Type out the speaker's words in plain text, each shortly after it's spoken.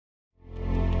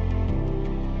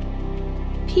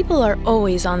People are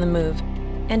always on the move,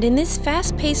 and in this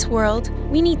fast-paced world,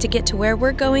 we need to get to where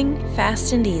we're going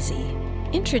fast and easy.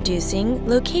 Introducing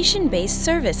location-based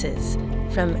services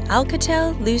from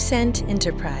Alcatel-Lucent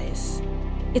Enterprise.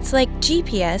 It's like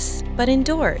GPS, but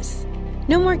indoors.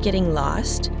 No more getting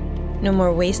lost, no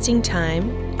more wasting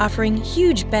time, offering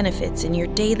huge benefits in your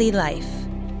daily life.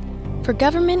 For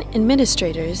government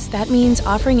administrators, that means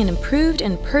offering an improved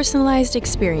and personalized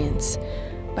experience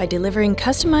by delivering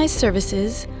customized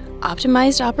services,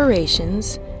 optimized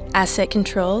operations, asset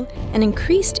control, and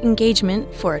increased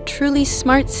engagement for a truly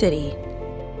smart city.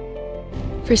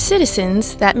 For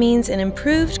citizens, that means an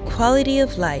improved quality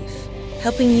of life,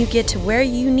 helping you get to where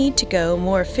you need to go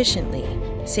more efficiently,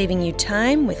 saving you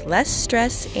time with less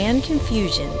stress and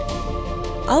confusion.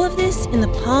 All of this in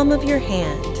the palm of your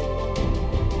hand.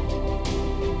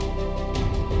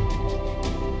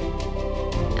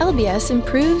 LBS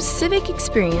improves civic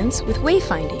experience with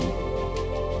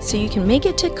wayfinding, so you can make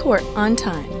it to court on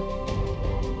time.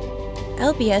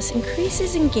 LBS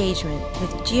increases engagement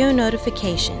with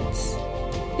geo-notifications.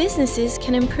 Businesses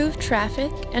can improve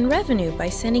traffic and revenue by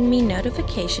sending me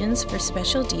notifications for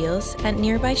special deals at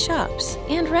nearby shops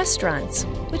and restaurants,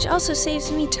 which also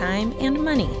saves me time and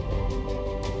money.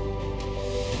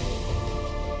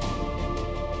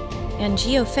 And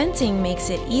geofencing makes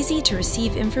it easy to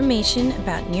receive information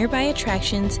about nearby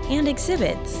attractions and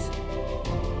exhibits.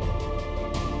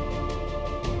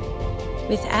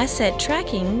 With asset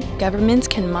tracking, governments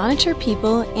can monitor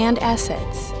people and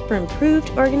assets for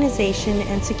improved organization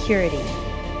and security.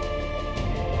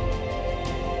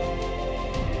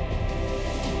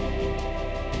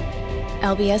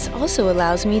 LBS also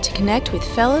allows me to connect with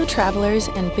fellow travelers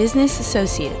and business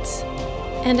associates.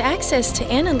 And access to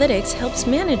analytics helps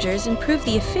managers improve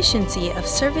the efficiency of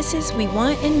services we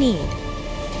want and need.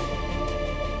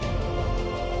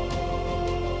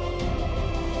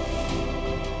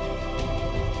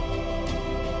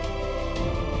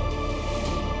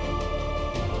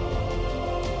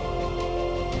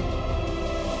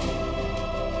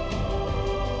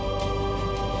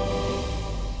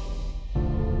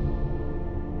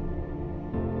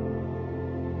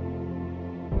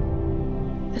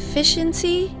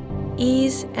 Efficiency,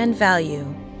 ease, and value.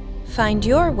 Find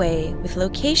your way with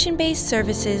location-based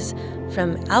services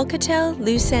from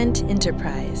Alcatel-Lucent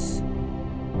Enterprise.